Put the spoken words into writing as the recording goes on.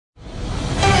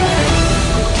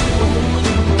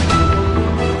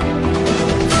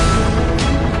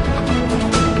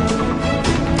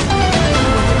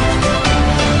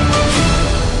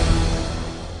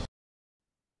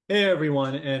Hey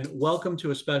everyone, and welcome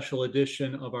to a special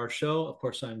edition of our show. Of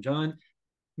course, I'm John.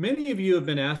 Many of you have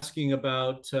been asking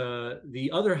about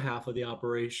the other half of the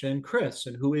operation, Chris,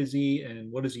 and who is he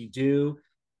and what does he do?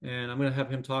 And I'm going to have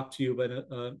him talk to you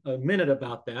about a minute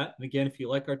about that. And again, if you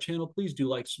like our channel, please do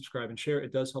like, subscribe, and share.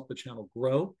 It does help the channel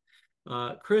grow.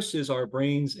 Chris is our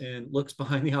brains and looks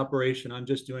behind the operation. I'm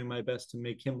just doing my best to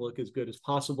make him look as good as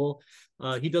possible.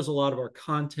 He does a lot of our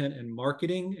content and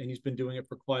marketing, and he's been doing it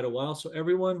for quite a while. So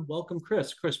everyone, welcome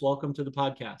Chris. Chris, welcome to the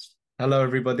podcast. Hello,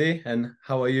 everybody, and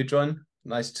how are you, John?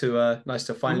 Nice to I'm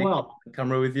finally get well. on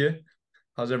camera with you.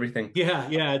 How's everything? Yeah,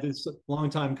 it's a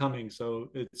long time coming, so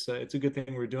it's a good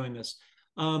thing we're doing this.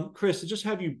 Chris, to just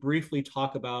have you briefly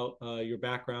talk about your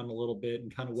background a little bit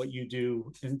and kind of what you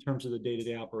do in terms of the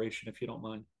day-to-day operation, if you don't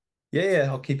mind. Yeah,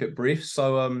 I'll keep it brief.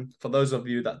 For those of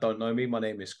you that don't know me, my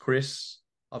name is Chris.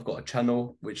 I've got a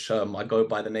channel which I go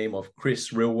by the name of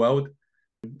Chris Real World.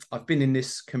 I've been in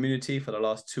this community for the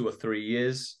last 2 or 3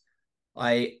 years.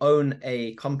 I own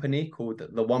a company called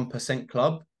the 1%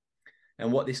 Club.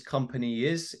 And what this company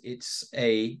is, it's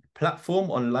a platform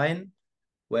online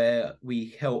where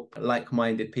we help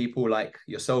like-minded people like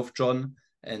yourself, John,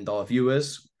 and our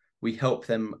viewers. We help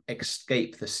them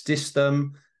escape the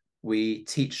system. We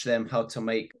teach them how to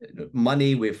make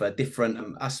money with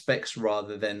different aspects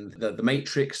rather than the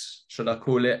matrix, should I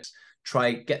call it.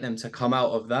 Try get them to come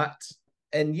out of that.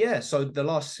 And yeah, so the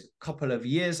last couple of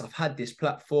years, I've had this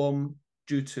platform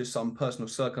due to some personal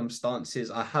circumstances.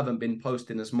 I haven't been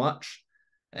posting as much,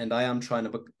 and I am trying to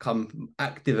become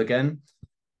active again.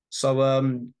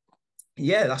 So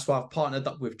yeah, that's why I've partnered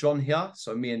up with John here.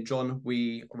 So me and John,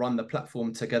 we run the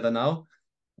platform together now.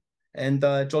 And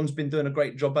John's been doing a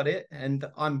great job at it, and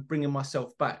I'm bringing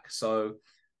myself back. So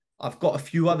I've got a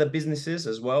few other businesses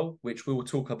as well, which we will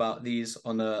talk about these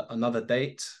on another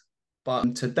date.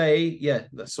 But today, yeah,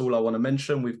 that's all I want to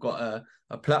mention. We've got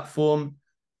a platform.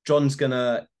 John's going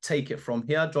to take it from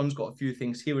here. John's got a few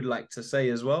things he would like to say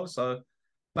as well. So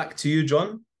back to you,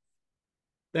 John.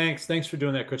 Thanks for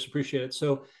doing that, Chris. Appreciate it.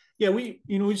 So yeah, we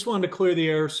just wanted to clear the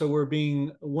air. So we're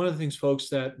being one of the things, folks,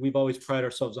 that we've always prided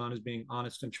ourselves on is being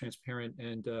honest and transparent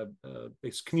and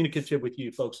as communicative with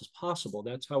you folks as possible.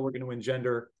 That's how we're going to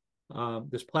engender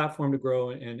this platform to grow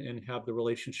and have the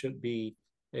relationship be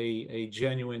a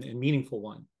genuine and meaningful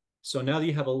one. So now that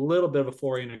you have a little bit of a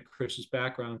foray into Chris's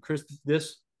background, Chris,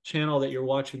 this channel that you're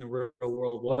watching, the real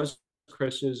world, was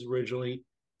Chris's originally.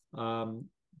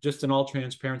 Just in all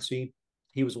transparency,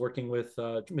 he was working with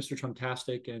Mr.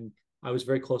 Trumptastic, and I was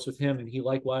very close with him, and he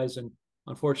likewise. And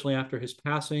unfortunately, after his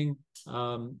passing,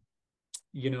 when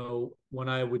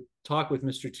I would talk with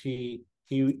Mr. T,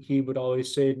 he would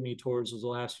always say to me towards the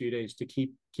last few days to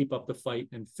keep up the fight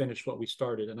and finish what we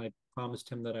started. And I promised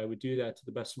him that I would do that to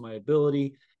the best of my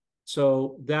ability.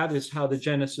 So that is how the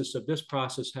genesis of this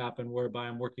process happened, whereby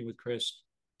I'm working with Chris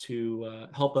to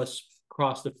help us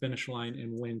cross the finish line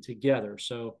and win together.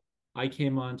 So I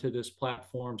came onto this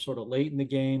platform sort of late in the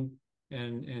game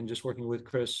and just working with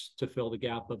Chris to fill the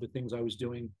gap of the things I was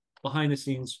doing behind the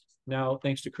scenes. Now,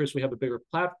 thanks to Chris, we have a bigger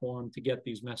platform to get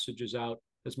these messages out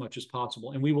as much as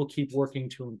possible. And we will keep working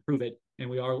to improve it. And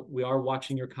we are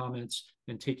watching your comments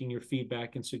and taking your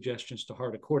feedback and suggestions to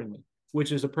heart accordingly,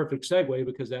 which is a perfect segue,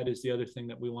 because that is the other thing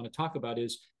that we want to talk about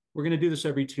is we're going to do this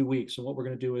every 2 weeks. And what we're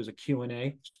going to do is a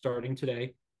Q&A starting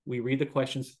today. We read the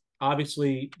questions.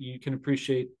 Obviously, you can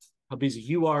appreciate how busy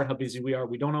you are, how busy we are.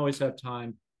 We don't always have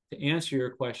time to answer your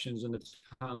questions in a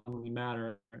timely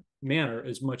manner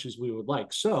as much as we would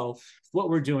like. So what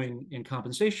we're doing in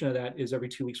compensation of that is every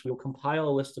 2 weeks, we'll compile a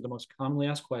list of the most commonly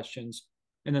asked questions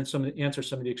and then answer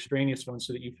some of the extraneous ones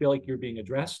so that you feel like you're being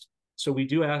addressed. So we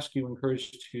do ask you,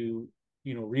 encourage to,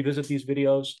 revisit these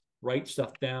videos, write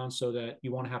stuff down so that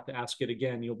you won't have to ask it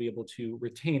again. You'll be able to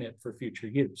retain it for future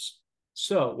use.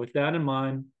 So with that in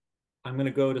mind, I'm going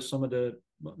to go to some of the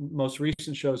most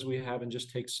recent shows we have and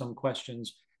just take some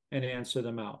questions and answer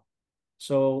them out.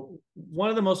 So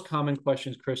one of the most common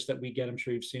questions, Chris, that we get, I'm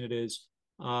sure you've seen it, is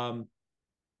does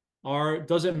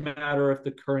it matter if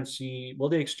the currency, will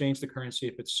they exchange the currency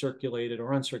if it's circulated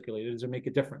or uncirculated? Does it make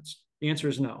a difference? The answer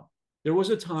is no. There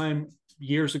was a time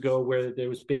years ago where there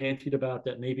was bandied about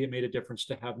that maybe it made a difference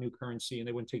to have new currency and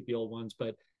they wouldn't take the old ones,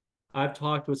 but I've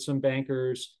talked with some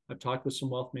bankers, I've talked with some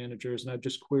wealth managers, and I've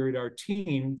just queried our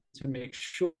team to make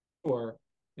sure.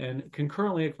 And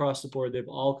concurrently across the board, they've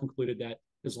all concluded that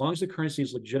as long as the currency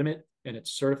is legitimate and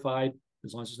it's certified,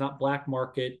 as long as it's not black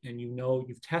market and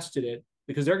you've tested it,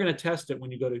 because they're going to test it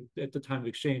when you go to at the time of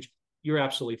exchange, you're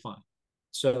absolutely fine.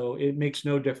 So it makes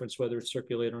no difference whether it's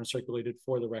circulated or uncirculated,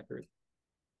 for the record.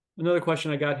 Another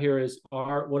question I got here is,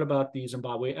 what about the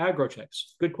Zimbabwe agro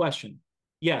checks? Good question.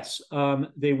 Yes,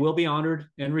 they will be honored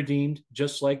and redeemed,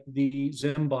 just like the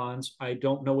Zim bonds. I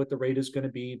don't know what the rate is going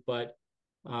to be, but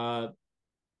uh,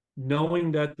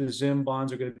 knowing that the Zim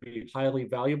bonds are going to be highly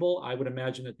valuable, I would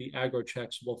imagine that the agro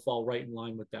checks will fall right in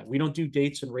line with that. We don't do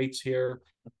dates and rates here.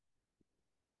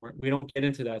 We don't get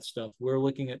into that stuff. We're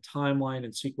looking at timeline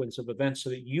and sequence of events so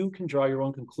that you can draw your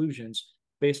own conclusions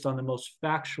based on the most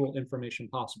factual information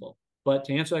possible. But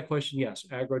to answer that question, yes,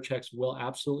 agro checks will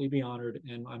absolutely be honored,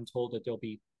 and I'm told that they'll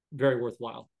be very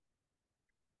worthwhile.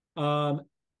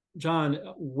 Jon,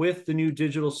 with the new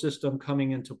digital system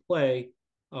coming into play,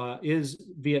 is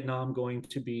Vietnam going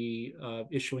to be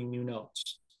issuing new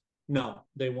notes? No,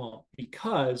 they won't,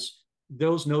 because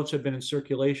those notes have been in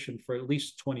circulation for at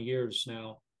least 20 years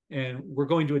now. And we're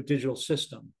going to a digital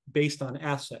system based on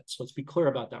assets. Let's be clear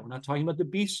about that. We're not talking about the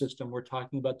beast system. We're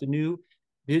talking about the new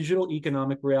digital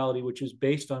economic reality, which is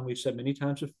based on, we've said many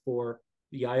times before,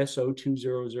 the ISO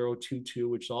 20022,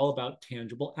 which is all about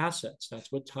tangible assets. That's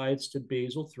what ties to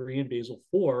Basel III and Basel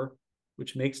IV,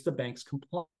 which makes the banks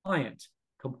compliant.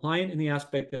 Compliant in the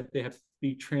aspect that they have to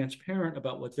be transparent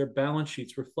about what their balance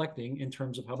sheet's reflecting in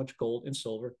terms of how much gold and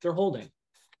silver they're holding.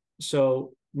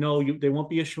 So no, they won't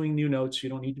be issuing new notes. You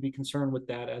don't need to be concerned with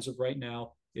that as of right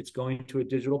now. It's going to a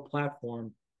digital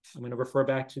platform. I'm going to refer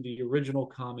back to the original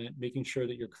comment, making sure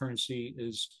that your currency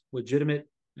is legitimate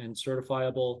and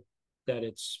certifiable, that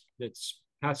it's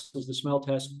passes the smell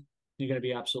test. You're going to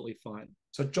be absolutely fine.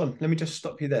 So, Jon, let me just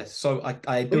stop you there. So,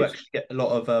 I do actually get a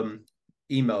lot of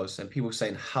emails and people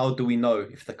saying, how do we know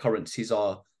if the currencies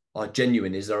are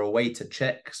genuine? Is there a way to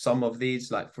check some of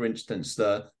these, like for instance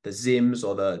the Zims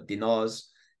or the Dinars?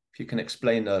 If you can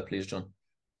explain, please, Jon.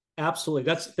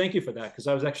 Absolutely. Thank you for that, because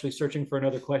I was actually searching for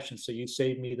another question, so you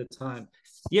saved me the time.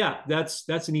 Yeah, that's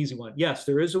an easy one. Yes,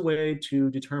 there is a way to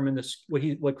determine this.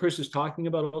 What Chris is talking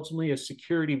about ultimately is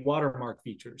security watermark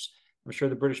features. I'm sure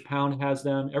the British pound has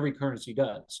them. Every currency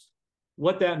does.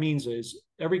 What that means is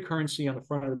every currency on the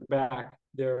front or the back,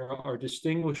 there are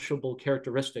distinguishable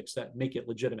characteristics that make it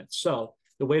legitimate. So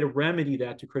the way to remedy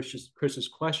that, to Chris's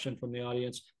question from the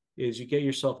audience, is you get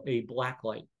yourself a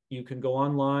blacklight. You can go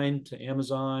online to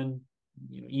Amazon,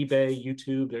 eBay,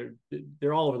 YouTube.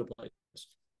 They're all over the place.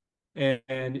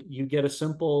 And you get a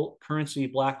simple currency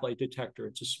blacklight detector.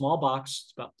 It's a small box.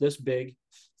 It's about this big.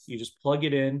 You just plug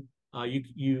it in.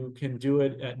 You can do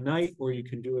it at night, or you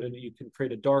can do it you can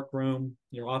create a dark room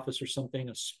in your office or something,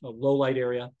 a low light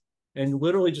area, and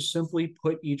literally just simply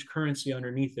put each currency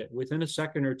underneath it. Within a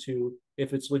second or two,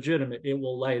 if it's legitimate, it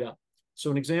will light up. So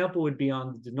an example would be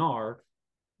on the Dinar,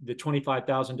 the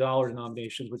 $25,000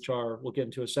 denominations, which we'll get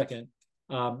into a second.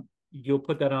 You'll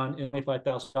put that on, and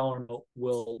 $25,000 note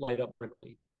will light up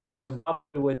quickly.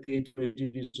 What they do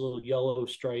these little yellow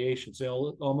striations. They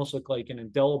almost look like an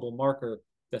indelible marker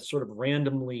that's sort of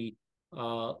randomly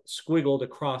squiggled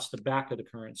across the back of the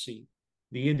currency.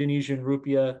 The Indonesian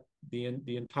rupiah,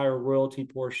 the entire royalty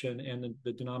portion, and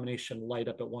the denomination light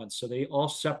up at once. So they all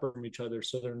separate from each other,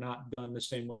 so they're not done the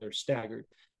same way, they're staggered.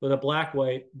 But a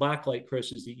blacklight,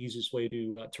 Chris, is the easiest way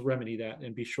to remedy that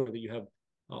and be sure that you have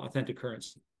authentic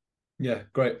currency. Yeah,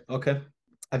 great. Okay.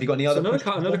 Have you got any other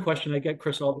questions? Another question I get,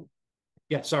 Chris,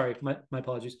 yeah, sorry, my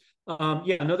apologies.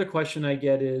 Another question I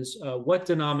get is, what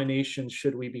denominations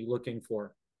should we be looking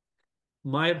for?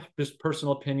 My just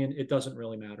personal opinion, it doesn't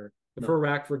really matter. For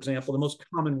Iraq, for example, the most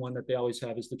common one that they always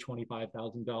have is the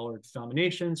 $25,000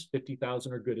 denominations.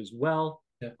 50,000 are good as well.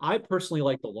 Yeah. I personally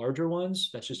like the larger ones.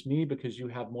 That's just me, because you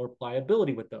have more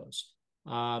pliability with those.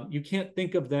 You can't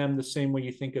think of them the same way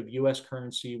you think of US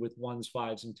currency with ones,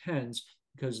 fives, and tens,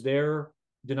 because their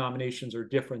denominations are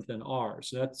different than ours.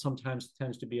 So that sometimes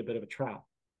tends to be a bit of a trap.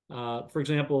 For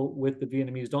example, with the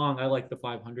Vietnamese dong, I like the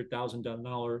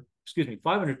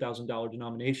 $500,000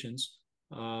 denominations,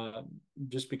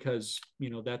 just because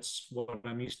that's what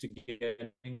I'm used to getting,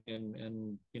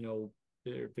 and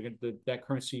that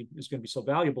currency is going to be so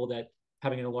valuable that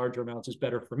having it in larger amounts is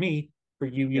better for me. For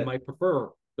you, you might prefer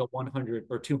the $100,000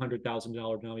 or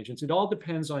 $200,000 denominations. It all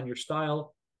depends on your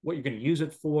style, what you're going to use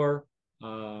it for,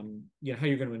 how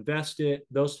you're going to invest it,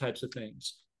 those types of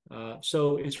things.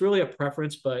 So it's really a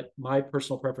preference, but my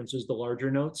personal preference is the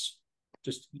larger notes.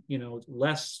 Just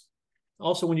less.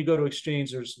 Also, when you go to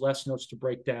exchange, there's less notes to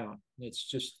break down. It's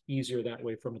just easier that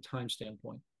way from a time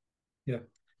standpoint. Yeah.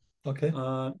 Okay.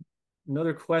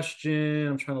 Another question.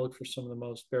 I'm trying to look for some of the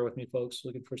most. Bear with me, folks.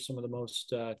 Looking for some of the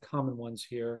most common ones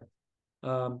here.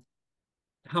 How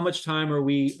much time are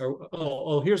we?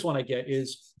 Here's one I get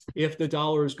is, if the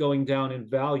dollar is going down in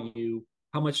value,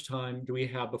 how much time do we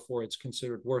have before it's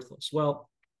considered worthless? Well,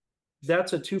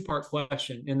 that's a two-part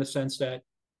question, in the sense that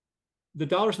the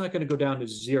dollar's not going to go down to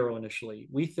zero initially.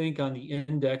 We think on the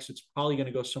index, it's probably going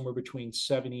to go somewhere between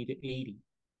 70 to 80.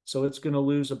 So it's going to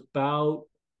lose about,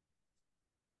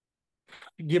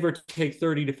 give or take,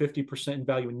 30 to 50% in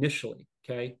value initially,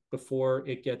 okay, before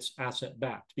it gets asset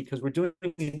backed, because we're doing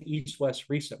an east-west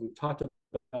reset. We've talked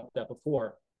about that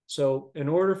before. So in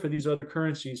order for these other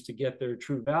currencies to get their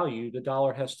true value, the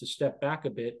dollar has to step back a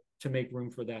bit to make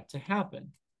room for that to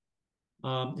happen.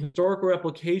 Historical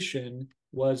replication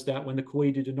was that when the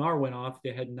Kuwaiti dinar went off,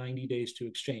 they had 90 days to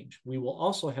exchange. We will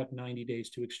also have 90 days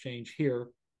to exchange here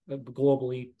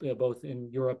globally, both in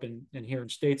Europe and here in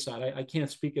stateside. I can't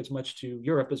speak as much to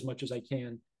Europe as much as I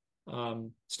can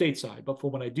stateside, but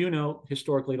for what I do know,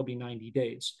 historically, it'll be 90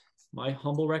 days. My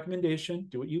humble recommendation,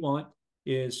 do what you want,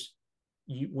 is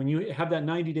when you have that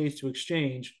 90 days to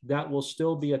exchange, that will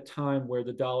still be a time where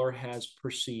the dollar has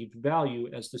perceived value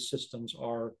as the systems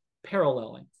are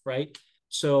paralleling, right?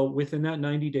 So within that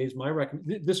 90 days,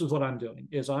 this is what I'm doing,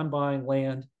 is I'm buying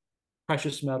land,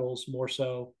 precious metals more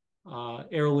so,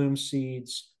 heirloom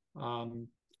seeds,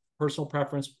 personal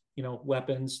preference,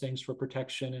 weapons, things for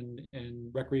protection and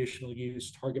recreational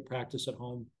use, target practice at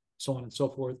home, so on and so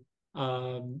forth.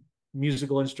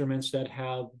 Musical instruments that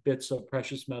have bits of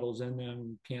precious metals in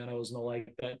them, pianos and the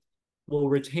like, that will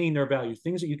retain their value,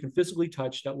 things that you can physically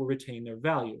touch that will retain their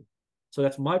value. So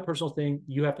that's my personal thing.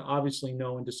 You have to obviously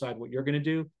know and decide what you're going to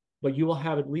do, but you will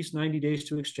have at least 90 days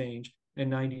to exchange and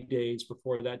 90 days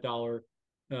before that dollar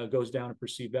goes down in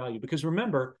perceived value. Because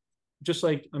remember, just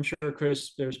like I'm sure,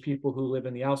 Chris, there's people who live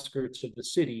in the outskirts of the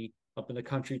city, up in the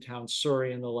country town,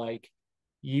 Surrey and the like.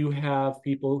 You have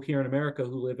people here in America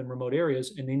who live in remote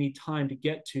areas and they need time to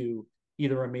get to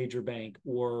either a major bank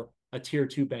or a tier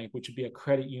 2 bank, which would be a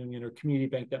credit union or community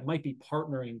bank that might be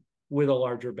partnering with a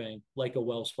larger bank like a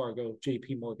Wells Fargo,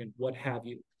 JP Morgan, what have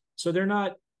you. So they're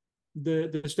not,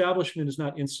 the establishment is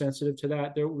not insensitive to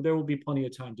that. There will be plenty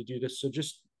of time to do this. So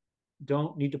just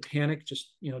don't need to panic.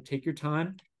 Just, take your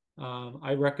time.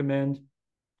 I recommend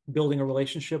building a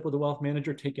relationship with a wealth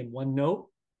manager, taking one note,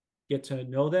 get to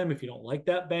know them. If you don't like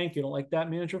that bank, you don't like that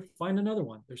manager, find another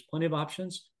one. There's plenty of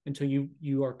options until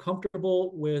you are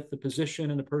comfortable with the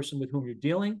position and the person with whom you're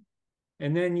dealing.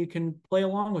 And then you can play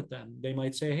along with them. They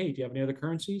might say, hey, do you have any other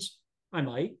currencies? I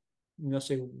might. And they'll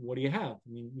say, what do you have? I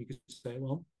mean, you could say,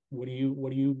 well, what are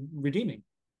you redeeming?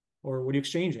 Or what are you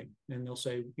exchanging? And they'll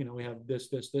say, we have this.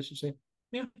 You say,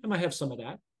 yeah, I might have some of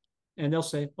that. And they'll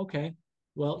say, okay,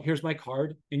 well, here's my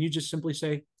card. And you just simply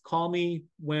say, call me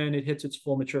when it hits its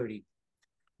full maturity.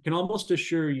 I can almost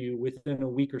assure you within a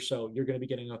week or so, you're going to be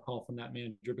getting a call from that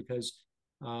manager, because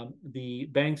the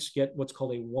banks get what's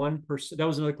called a 1%. That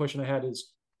was another question I had,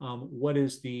 is what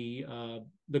is the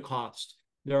cost?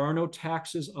 There are no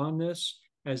taxes on this,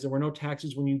 as there were no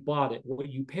taxes when you bought it. What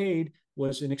you paid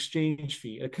was an exchange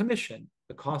fee, a commission,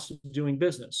 the cost of doing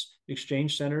business. The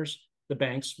exchange centers, the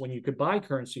banks, when you could buy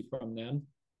currency from them,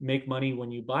 make money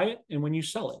when you buy it and when you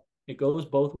sell it. It goes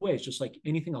both ways, just like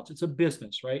anything else. It's a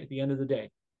business, right? At the end of the day.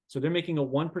 So they're making a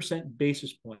 1%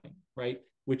 basis point, right?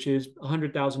 Which is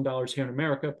 $100,000 here in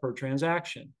America per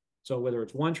transaction. So whether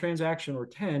it's one transaction or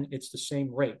 10, it's the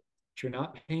same rate. But you're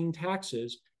not paying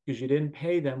taxes because you didn't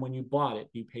pay them when you bought it.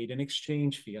 You paid an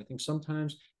exchange fee. I think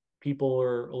sometimes people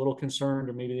are a little concerned,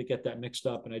 or maybe they get that mixed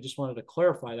up. And I just wanted to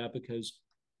clarify that, because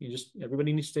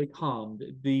everybody needs to stay calm.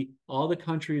 All the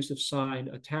countries have signed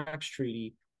a tax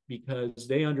treaty because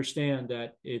they understand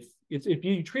that if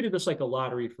you treated this like a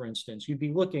lottery, for instance, you'd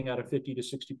be looking at a 50 to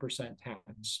 60%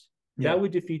 tax. Yeah. That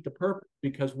would defeat the purpose,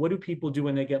 because what do people do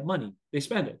when they get money? They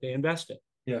spend it, they invest it.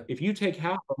 Yeah. If you take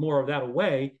half or more of that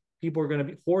away, people are going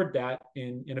to hoard that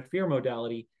in a fear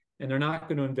modality, and they're not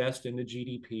going to invest in the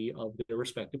GDP of their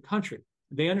respective country.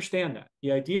 They understand that.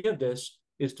 The idea of this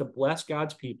is to bless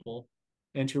God's people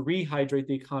and to rehydrate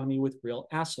the economy with real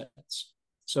assets.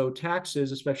 So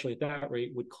taxes, especially at that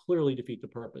rate, would clearly defeat the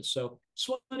purpose. So just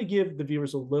want to give the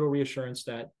viewers a little reassurance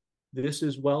that this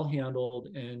is well handled,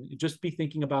 and just be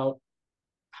thinking about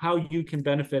how you can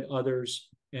benefit others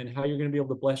and how you're going to be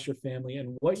able to bless your family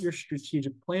and what your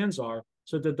strategic plans are,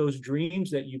 so that those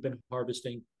dreams that you've been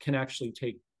harvesting can actually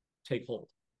take hold.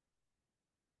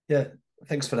 Yeah,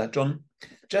 thanks for that, John.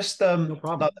 Just no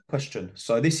problem. Another question.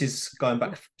 So this is going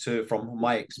back from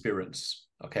my experience.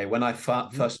 Okay, when I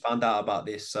first found out about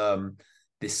this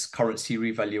this currency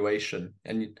revaluation,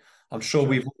 and I'm sure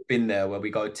we've all been there, where we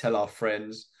go tell our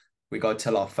friends, we go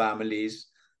tell our families,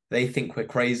 they think we're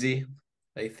crazy.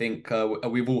 They think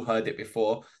we've all heard it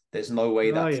before. There's no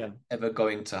way that's ever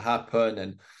going to happen.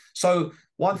 And so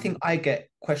one thing I get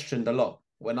questioned a lot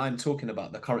when I'm talking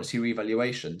about the currency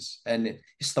revaluations, and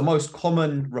it's the most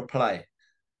common reply.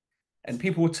 And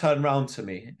people will turn around to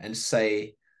me and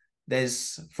say,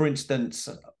 there's, for instance,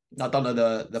 I don't know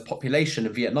the population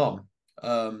of Vietnam,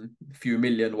 a few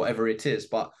million, whatever it is,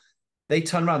 but they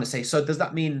turn around and say, so does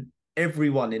that mean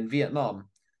everyone in Vietnam,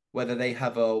 whether they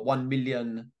have a 1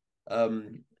 million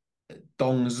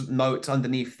dongs note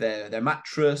underneath their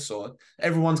mattress, or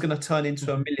everyone's going to turn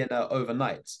into a millionaire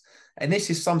overnight? And this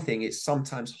is something, it's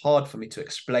sometimes hard for me to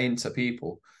explain to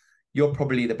people. You're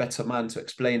probably the better man to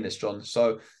explain this, Jon.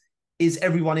 So is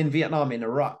everyone in Vietnam, in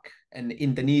Iraq, and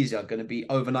Indonesia going to be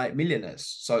overnight millionaires?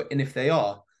 So, and if they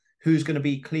are, who's going to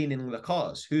be cleaning the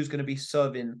cars? Who's going to be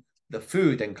serving the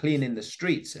food and cleaning the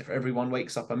streets if everyone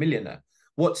wakes up a millionaire?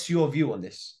 What's your view on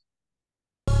this?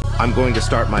 I'm going to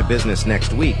start my business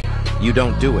next week. You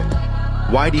don't do it.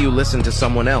 Why do you listen to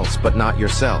someone else but not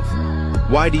yourself?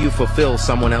 Why do you fulfill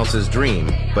someone else's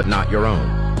dream but not your own?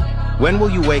 When will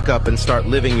you wake up and start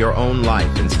living your own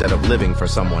life instead of living for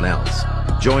someone else?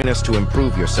 Join us to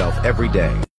improve yourself every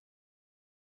day.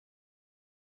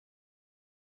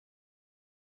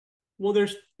 Well,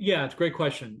 it's a great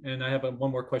question. And I have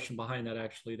one more question behind that,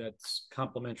 actually, that's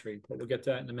complementary, but we'll get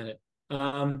to that in a minute.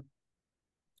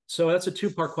 So that's a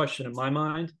two-part question in my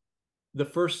mind. The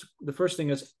first thing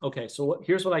is, okay, so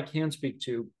here's what I can speak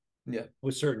to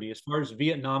with certainty. As far as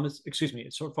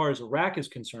as far as Iraq is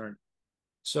concerned,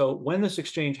 so when this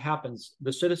exchange happens,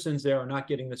 the citizens there are not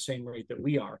getting the same rate that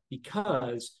we are,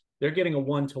 because they're getting a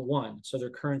 1-to-1. So their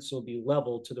currency will be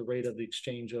level to the rate of the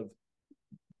exchange of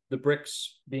the BRICS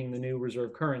being the new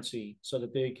reserve currency, so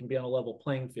that they can be on a level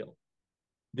playing field.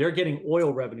 They're getting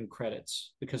oil revenue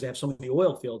credits because they have so many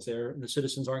oil fields there, and the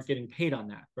citizens aren't getting paid on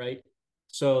that, right?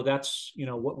 So that's,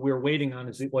 what we're waiting on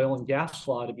is the oil and gas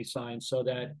law to be signed, so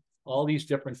that all these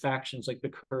different factions like the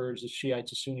Kurds, the Shiites,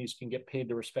 the Sunnis can get paid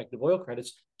their respective oil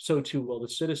credits. So too will the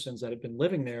citizens that have been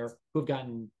living there who have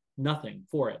gotten nothing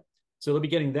for it. So they'll be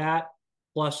getting that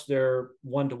plus their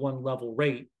 1-to-1 level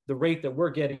rate. The rate that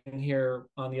we're getting here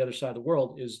on the other side of the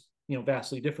world is,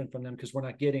 vastly different from them, because we're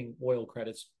not getting oil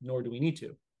credits, nor do we need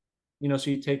to. So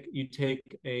you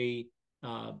take a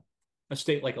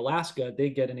state like Alaska, they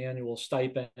get an annual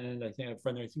stipend. I think I have a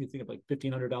friend there, I think of like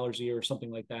 $1,500 a year or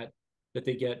something like that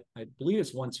they get, I believe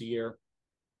it's once a year.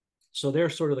 So they're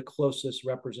sort of the closest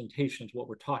representation to what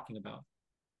we're talking about.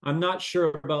 I'm not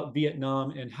sure about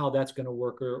Vietnam and how that's going to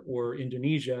work, or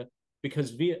Indonesia,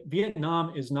 because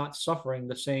Vietnam is not suffering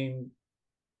the same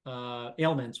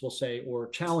ailments, we'll say, or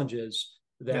challenges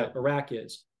that Iraq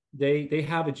is. They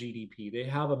have a GDP, they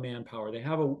have a manpower, they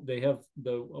have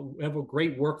a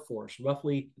great workforce.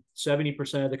 Roughly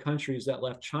 70% of the countries that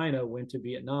left China went to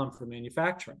Vietnam for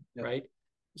manufacturing, right?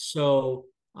 So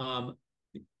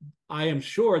I am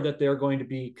sure that they're going to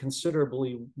be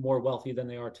considerably more wealthy than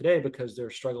they are today, because they're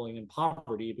struggling in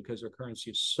poverty, because their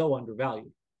currency is so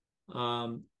undervalued.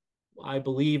 I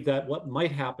believe that what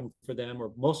might happen for them,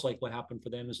 or most likely what happened for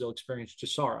them, is they'll experience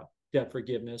Jasara, debt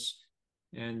forgiveness,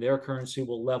 and their currency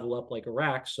will level up like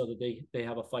Iraq, so that they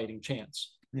have a fighting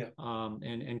chance.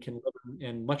 And can live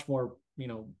in much more,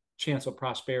 chance of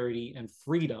prosperity and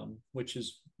freedom, which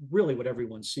is really what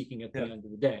everyone's seeking at the end of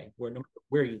the day,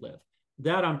 where you live.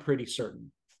 That I'm pretty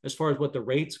certain. As far as what the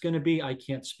rate's going to be, I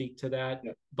can't speak to that,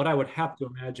 but I would have to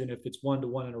imagine if it's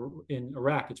 1-to-1 in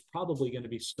Iraq, it's probably going to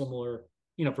be similar,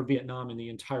 for Vietnam and the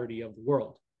entirety of the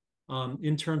world.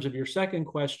 In terms of your second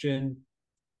question,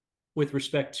 with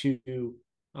respect to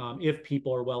if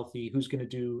people are wealthy, who's going to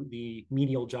do the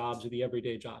menial jobs or the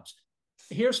everyday jobs?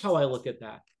 Here's how I look at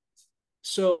that.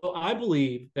 So I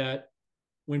believe that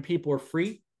when people are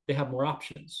free, they have more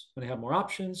options. When they have more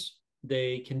options,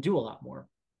 they can do a lot more.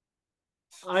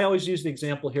 I always use the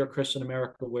example here, Chris, in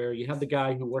America, where you have the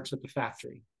guy who works at the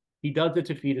factory. He does it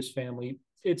to feed his family.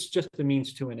 It's just the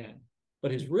means to an end.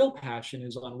 But his real passion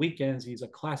is on weekends. He's a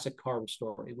classic car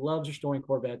restorer. He loves restoring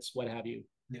Corvettes, what have you.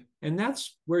 And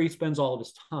that's where he spends all of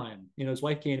his time. His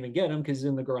wife can't even get him because he's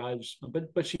in the garage,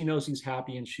 but she knows he's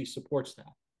happy and she supports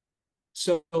that.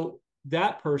 So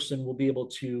that person will be able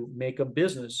to make a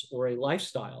business or a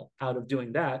lifestyle out of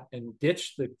doing that, and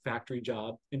ditch the factory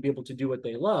job and be able to do what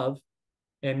they love.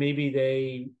 And maybe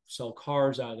they sell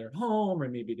cars out of their home, or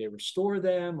maybe they restore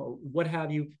them, or what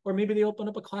have you. Or maybe they open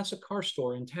up a classic car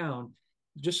store in town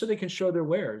just so they can show their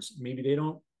wares. Maybe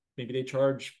they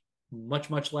charge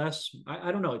much less.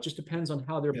 I don't know. It just depends on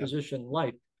how they're positioned in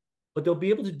life. But they'll be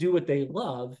able to do what they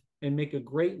love and make a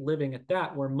great living at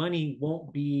that, where money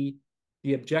won't be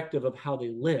the objective of how they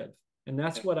live. And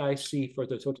that's what I see for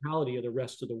the totality of the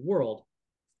rest of the world.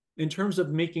 In terms of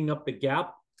making up the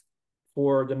gap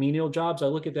for the menial jobs, I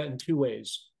look at that in two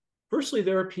ways. Firstly,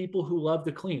 there are people who love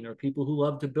to clean. There are people who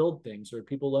love to build things. There are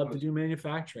people who love to do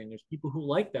manufacturing. There's people who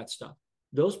like that stuff.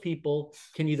 those people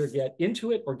can either get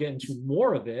into it or get into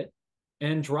more of it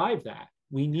and drive that.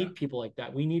 We need people like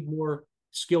that. We need more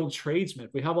skilled tradesmen.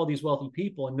 If we have all these wealthy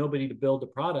people and nobody to build the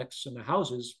products and the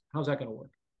houses, how's that going to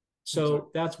work? So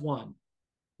that's one.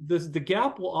 The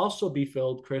gap will also be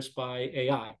filled, Chris, by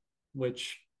AI,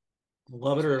 which,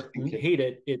 love it or hate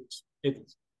it,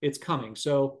 it's coming.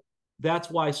 So that's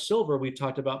why silver, we've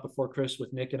talked about before, Chris,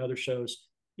 with Nick and other shows,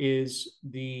 is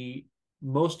the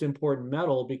most important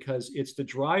metal because it's the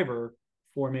driver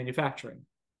for manufacturing,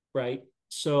 right?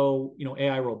 So,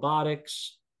 AI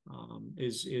robotics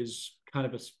is kind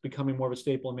of becoming more of a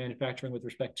staple in manufacturing with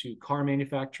respect to car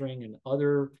manufacturing and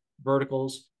other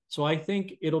verticals. So I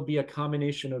think it'll be a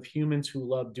combination of humans who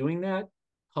love doing that,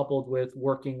 coupled with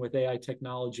working with AI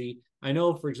technology. I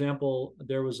know, for example,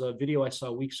 there was a video I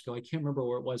saw weeks ago. I can't remember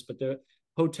where it was, but the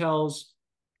hotels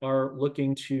are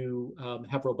looking to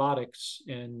have robotics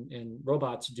and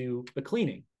robots do the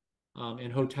cleaning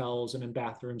in hotels and in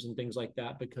bathrooms and things like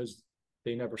that, because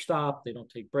they never stop, they don't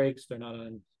take breaks, they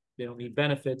don't need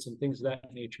benefits and things of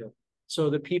that nature. So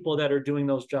the people that are doing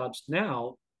those jobs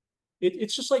now,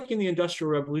 it's just like in the Industrial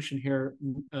Revolution here,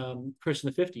 Chris,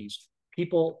 in the 50s.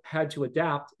 People had to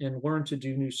adapt and learn to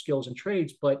do new skills and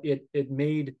trades, but it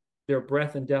made their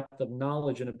breadth and depth of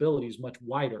knowledge and abilities much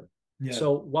wider. Yeah.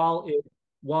 So while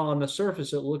on the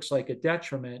surface it looks like a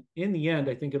detriment, in the end,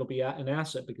 I think it'll be an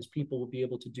asset because people will be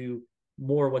able to do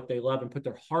more what they love and put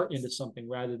their heart into something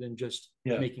rather than just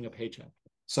making a paycheck.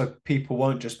 So people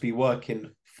won't just be working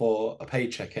for a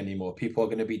paycheck anymore. People are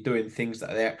going to be doing things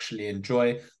that they actually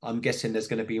enjoy. I'm guessing there's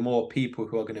going to be more people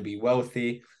who are going to be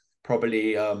wealthy,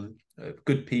 probably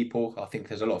good people. I think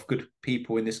there's a lot of good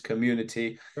people in this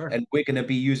community. Sure. And we're going to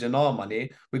be using our money.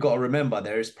 We've got to remember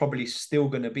there is probably still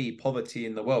going to be poverty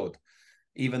in the world.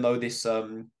 Even though this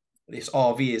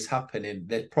RV is happening,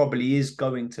 there probably is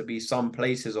going to be some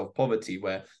places of poverty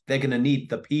where they're going to need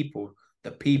the people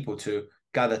to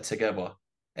gather together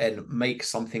and make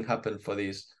something happen for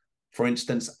these. For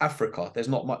instance, Africa, there's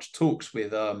not much talks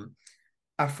with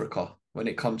Africa when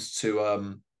it comes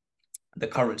to the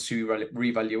currency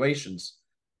revaluations,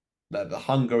 the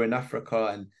hunger in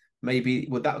Africa, and maybe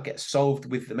would that get solved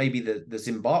with maybe the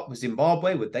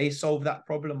Zimbabwe? Would they solve that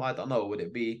problem? I don't know. Would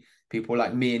it be people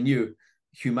like me and you,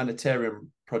 humanitarian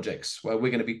projects where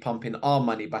we're going to be pumping our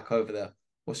money back over there?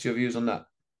 What's your views on that?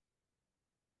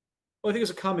 Well, I think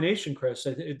it's a combination, Chris.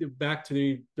 Back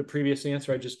to the previous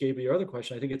answer I just gave you, your other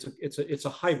question. I think it's a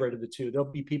hybrid of the two.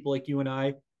 There'll be people like you and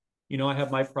I. I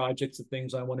have my projects, the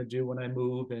things I want to do when I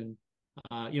move, and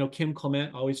Kim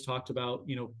Clement always talked about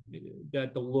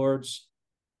that the Lord's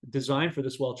design for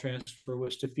this wealth transfer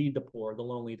was to feed the poor, the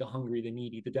lonely, the hungry, the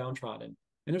needy, the downtrodden.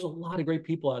 And there's a lot of great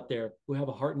people out there who have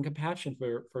a heart and compassion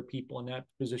for people in that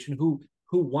position who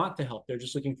want to help. They're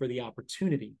just looking for the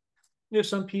opportunity. There's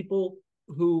some people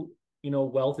who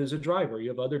wealth is a driver. You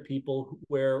have other people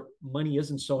where money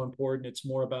isn't so important. It's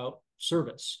more about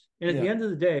service. And at the end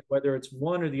of the day, whether it's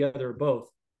one or the other or both,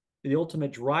 the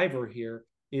ultimate driver here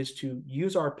is to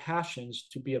use our passions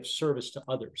to be of service to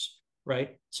others,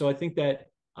 right? So I think that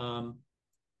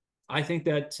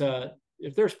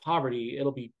if there's poverty,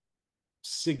 it'll be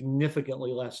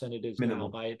significantly less than it is now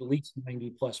by at least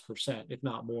 90+%, if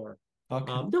not more.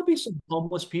 Okay. There'll be some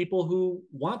homeless people who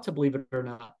want to, believe it or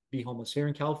not, be homeless here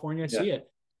in California. I see it.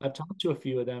 I've talked to a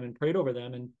few of them and prayed over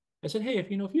them, and I said, "Hey, if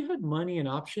you had money and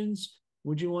options,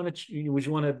 would you want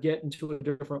to get into a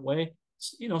different way?"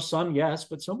 Some yes,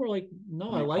 but some were like,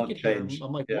 "No, I like it here."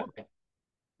 I'm like, "Why?"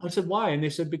 I said, "Why?" And they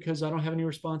said, "Because I don't have any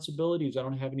responsibilities. I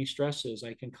don't have any stresses.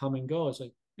 I can come and go." I was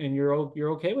like, "And you're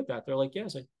okay with that?" They're like,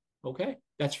 "Yes." Like, okay,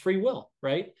 that's free will,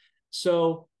 right?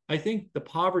 So I think the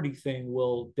poverty thing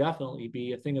will definitely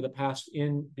be a thing of the past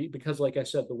because, like I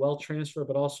said, the wealth transfer,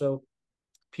 but also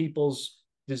people's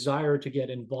desire to get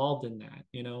involved in that,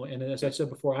 And as I said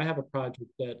before, I have a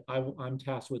project that I'm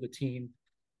tasked with a team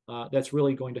that's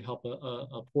really going to help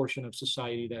a portion of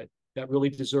society that really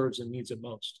deserves and needs it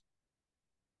most.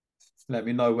 Let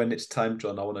me know when it's time,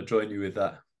 John. I want to join you with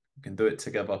that. We can do it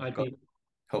together.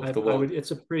 Help the world.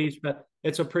 It's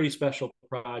a pretty special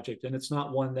project, and it's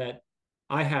not one that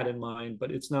I had in mind, but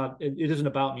it isn't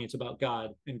about me. It's about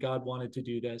God, and God wanted to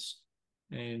do this,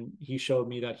 and He showed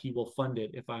me that He will fund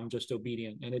it if I'm just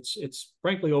obedient. And it's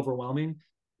frankly overwhelming,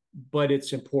 but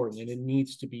it's important, and it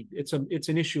needs to be. It's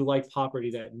an issue like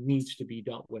poverty that needs to be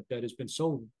dealt with. That has been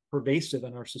so pervasive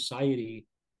in our society,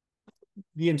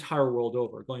 the entire world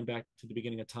over, going back to the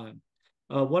beginning of time.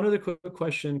 One other quick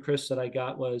question, Chris, that I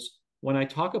got was, when I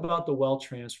talk about the wealth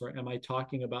transfer, am I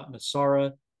talking about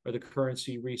Nasara or the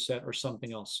currency reset or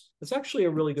something else? It's actually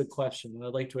a really good question, and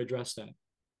I'd like to address that.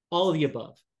 All of the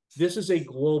above. This is a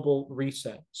global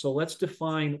reset. So let's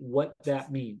define what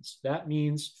that means. That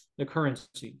means the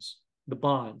currencies, the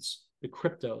bonds, the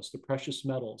cryptos, the precious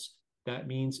metals. That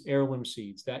means heirloom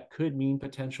seeds. That could mean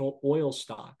potential oil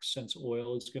stocks, since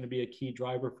oil is going to be a key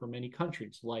driver for many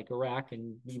countries like Iraq,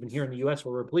 and even here in the US,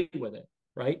 we're replete with it,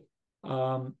 right?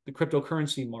 The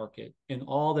cryptocurrency market and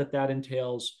all that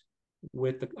entails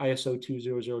with the ISO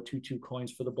 20022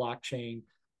 coins for the blockchain,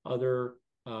 other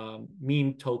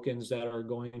meme tokens that are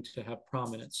going to have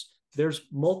prominence. There's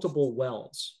multiple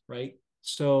wells, right?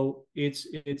 So it's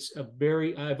a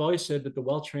very, I've always said that the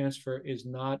wealth transfer is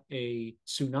not a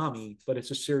tsunami, but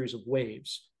it's a series of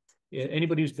waves.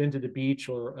 Anybody who's been to the beach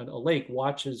or a lake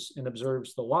watches and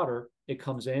observes the water. It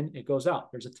comes in, it goes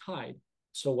out. There's a tide.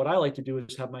 So what I like to do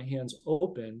is have my hands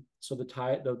open so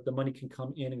the money can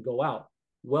come in and go out.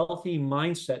 Wealthy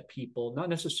mindset people, not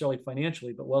necessarily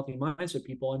financially, but wealthy mindset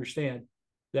people understand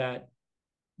that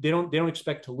they don't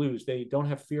expect to lose. They don't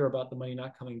have fear about the money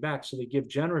not coming back. So they give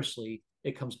generously.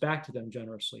 It comes back to them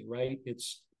generously, right?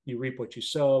 It's you reap what you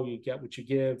sow, you get what you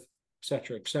give, et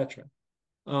cetera, et cetera.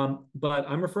 But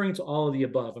I'm referring to all of the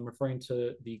above. I'm referring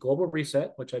to the global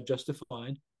reset, which I've just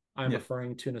defined. I'm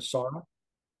referring to Nasara.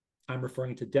 I'm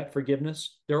referring to debt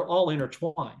forgiveness. They're all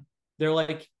intertwined. They're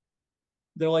like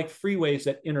freeways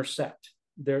that intersect.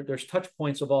 There's touch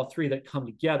points of all three that come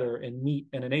together and meet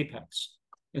in an apex.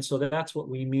 And so that's what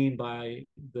we mean by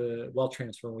the wealth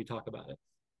transfer when we talk about it.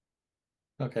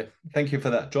 Okay, thank you for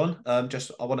that, John. I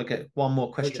want to get one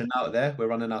more question out there. We're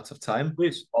running out of time.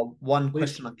 Please. One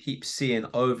question I keep seeing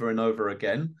over and over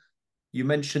again. You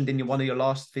mentioned in one of your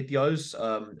last videos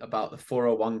about the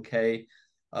 401k.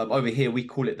 Over here, we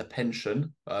call it the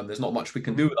pension. There's not much we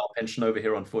can do with our pension over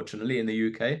here, unfortunately, in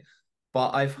the UK.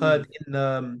 But I've heard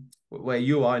in where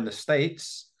you are in the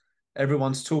States,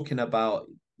 everyone's talking about,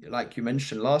 like you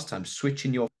mentioned last time,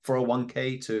 switching your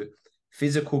 401k to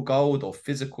physical gold or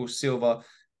physical silver.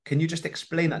 Can you just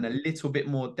explain that in a little bit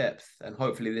more depth? And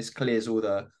hopefully this clears all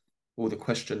the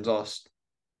questions asked.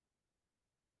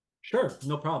 Sure,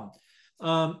 no problem.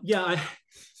 Yeah,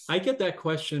 I get that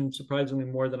question surprisingly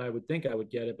more than I would think I would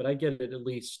get it, but I get it at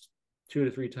least 2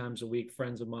 to 3 times a week.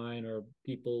 Friends of mine or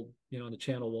people, on the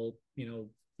channel will,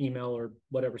 email or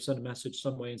whatever, send a message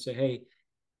some way and say, hey,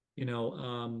 you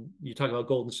talk about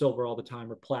gold and silver all the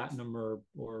time, or platinum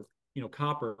or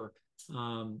copper.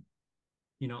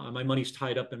 My money's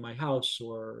tied up in my house,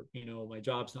 or, my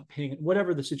job's not paying,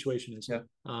 whatever the situation is. Yeah.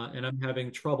 And I'm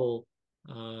having trouble,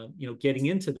 getting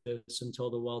into this until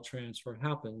the wealth transfer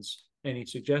happens. Any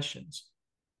suggestions?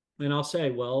 And I'll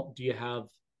say, well, do you have,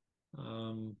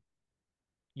 I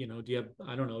don't know, do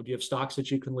you have stocks that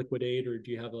you can liquidate, or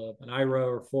do you have an IRA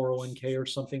or 401k or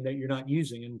something that you're not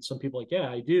using? And some people are like,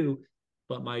 yeah, I do.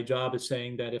 But my job is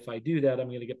saying that if I do that, I'm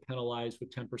going to get penalized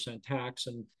with 10% tax.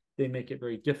 And they make it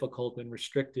very difficult and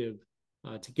restrictive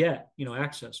to get,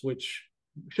 access, which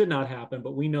should not happen.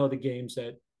 But we know the games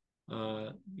that,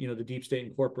 the deep state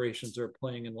and corporations are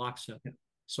playing in lockstep. Yeah.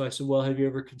 So I said, well, have you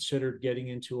ever considered getting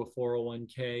into a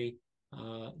 401k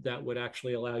that would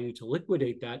actually allow you to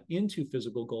liquidate that into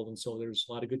physical gold and silver? There's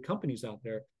a lot of good companies out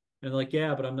there. And like,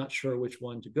 yeah, but I'm not sure which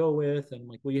one to go with. And I'm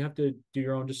like, well, you have to do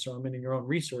your own discernment and your own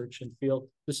research and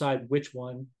decide which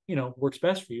one, works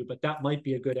best for you. But that might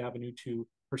be a good avenue to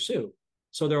pursue.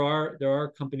 So there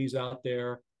are companies out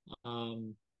there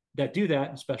that do that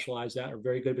and specialize that, are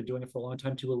very good, been doing it for a long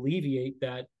time, to alleviate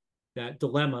that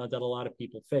dilemma that a lot of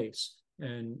people face.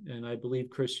 And I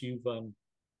believe, Chris, you've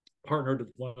partnered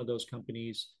with one of those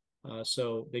companies,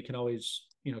 so they can always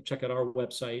check out our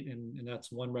website, and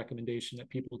that's one recommendation that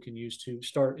people can use to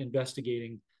start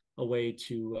investigating a way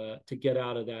to get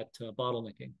out of that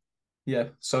bottlenecking. Yeah,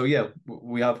 so yeah,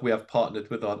 we have partnered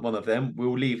with one of them.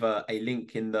 We'll leave a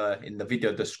link in the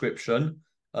video description.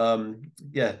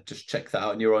 Just check that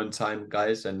out in your own time,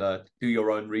 guys, and do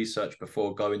your own research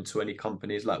before going to any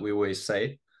companies, like we always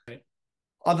say. Right.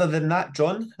 Other than that,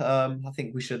 John, I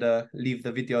think we should leave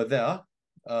the video there.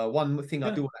 One thing I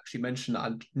do want to actually mention that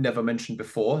I never mentioned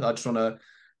before, I just want to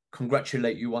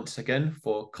congratulate you once again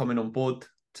for coming on board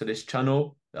to this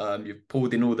channel. You've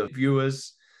pulled in all the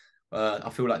viewers. I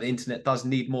feel like the internet does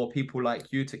need more people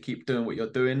like you to keep doing what you're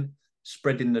doing,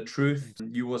 spreading the truth.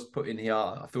 You was put in here,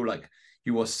 I feel like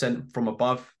you was sent from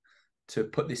above to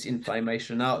put this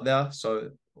information out there.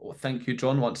 So thank you,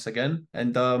 John, once again.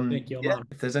 And thank you,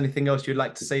 if there's anything else you'd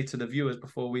like to say to the viewers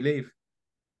before we leave.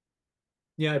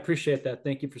 Yeah, I appreciate that.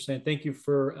 Thank you for saying, thank you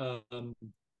for,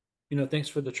 thanks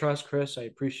for the trust, Chris. I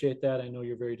appreciate that. I know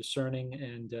you're very discerning.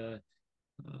 And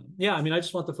I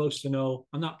just want the folks to know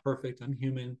I'm not perfect. I'm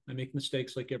human. I make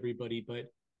mistakes like everybody, but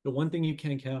the one thing you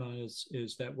can count on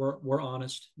is that we're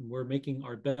honest, and we're making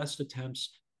our best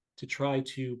attempts to try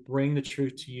to bring the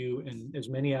truth to you in as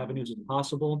many avenues as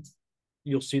possible.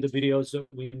 You'll see the videos that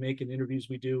we make and interviews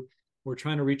we do. We're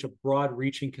trying to reach a broad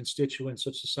reaching constituents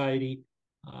of society.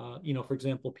 For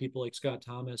example, people like Scott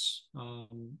Thomas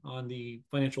on the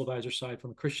financial advisor side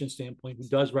from a Christian standpoint, who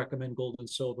does recommend gold and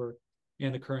silver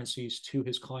and the currencies to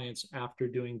his clients after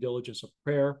doing diligence of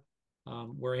prayer.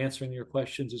 We're answering your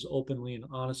questions as openly and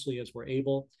honestly as we're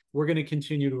able. We're going to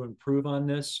continue to improve on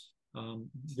this.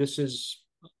 This is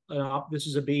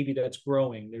a baby that's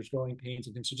growing. There's growing pains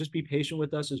and things. So just be patient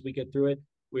with us as we get through it.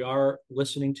 We are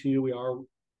listening to you. We are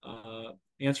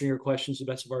answering your questions to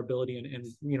the best of our ability,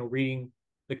 and reading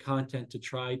the content to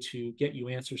try to get you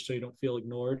answers so you don't feel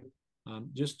ignored.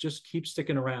 Just keep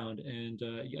sticking around, and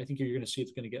I think you're going to see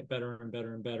it's going to get better and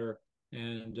better and better.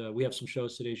 And we have some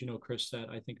shows today, as you know, Chris, that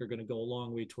I think are going to go a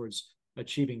long way towards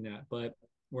achieving that. But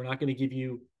we're not going to give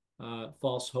you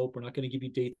false hope. We're not going to give you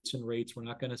dates and rates. We're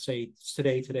not going to say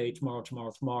today,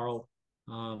 tomorrow,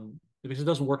 because it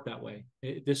doesn't work that way.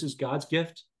 This is God's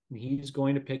gift, and He's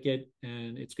going to pick it,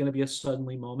 and it's going to be a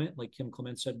suddenly moment. Like Kim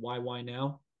Clement said, why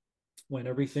now? When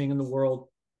everything in the world,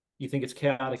 you think it's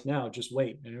chaotic now, just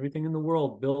wait. And everything in the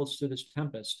world builds to this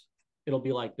tempest. It'll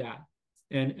be like that.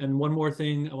 And one more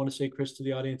thing I want to say, Chris, to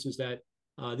the audience is that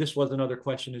this was another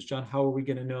question: is Jon, how are we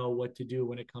going to know what to do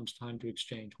when it comes time to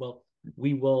exchange? Well,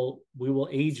 we will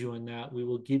aid you in that. We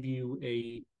will give you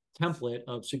a template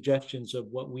of suggestions of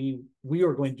what we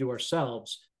are going to do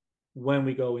ourselves when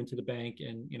we go into the bank,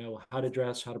 and how to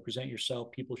dress, how to present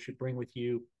yourself. People should bring with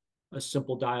you a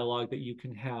simple dialogue that you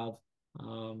can have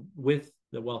with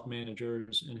the wealth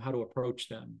managers, and how to approach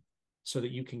them so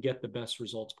that you can get the best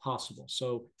results possible.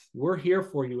 So we're here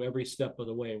for you every step of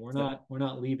the way. We're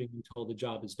not leaving until the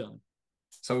job is done.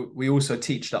 So we also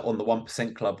teach that on the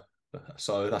 1% Club.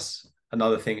 So that's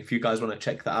another thing. If you guys want to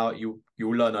check that out, you'll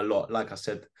learn a lot. Like I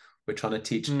said, we're trying to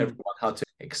teach everyone how to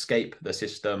escape the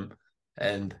system,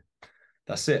 and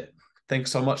that's it.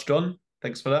 Thanks so much, Jon.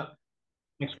 Thanks for that.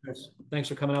 Thanks, Chris. Thanks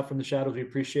for coming out from the shadows. We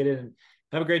appreciate it. And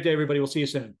have a great day, everybody. We'll see you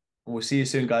soon. We'll see you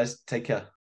soon, guys. Take care.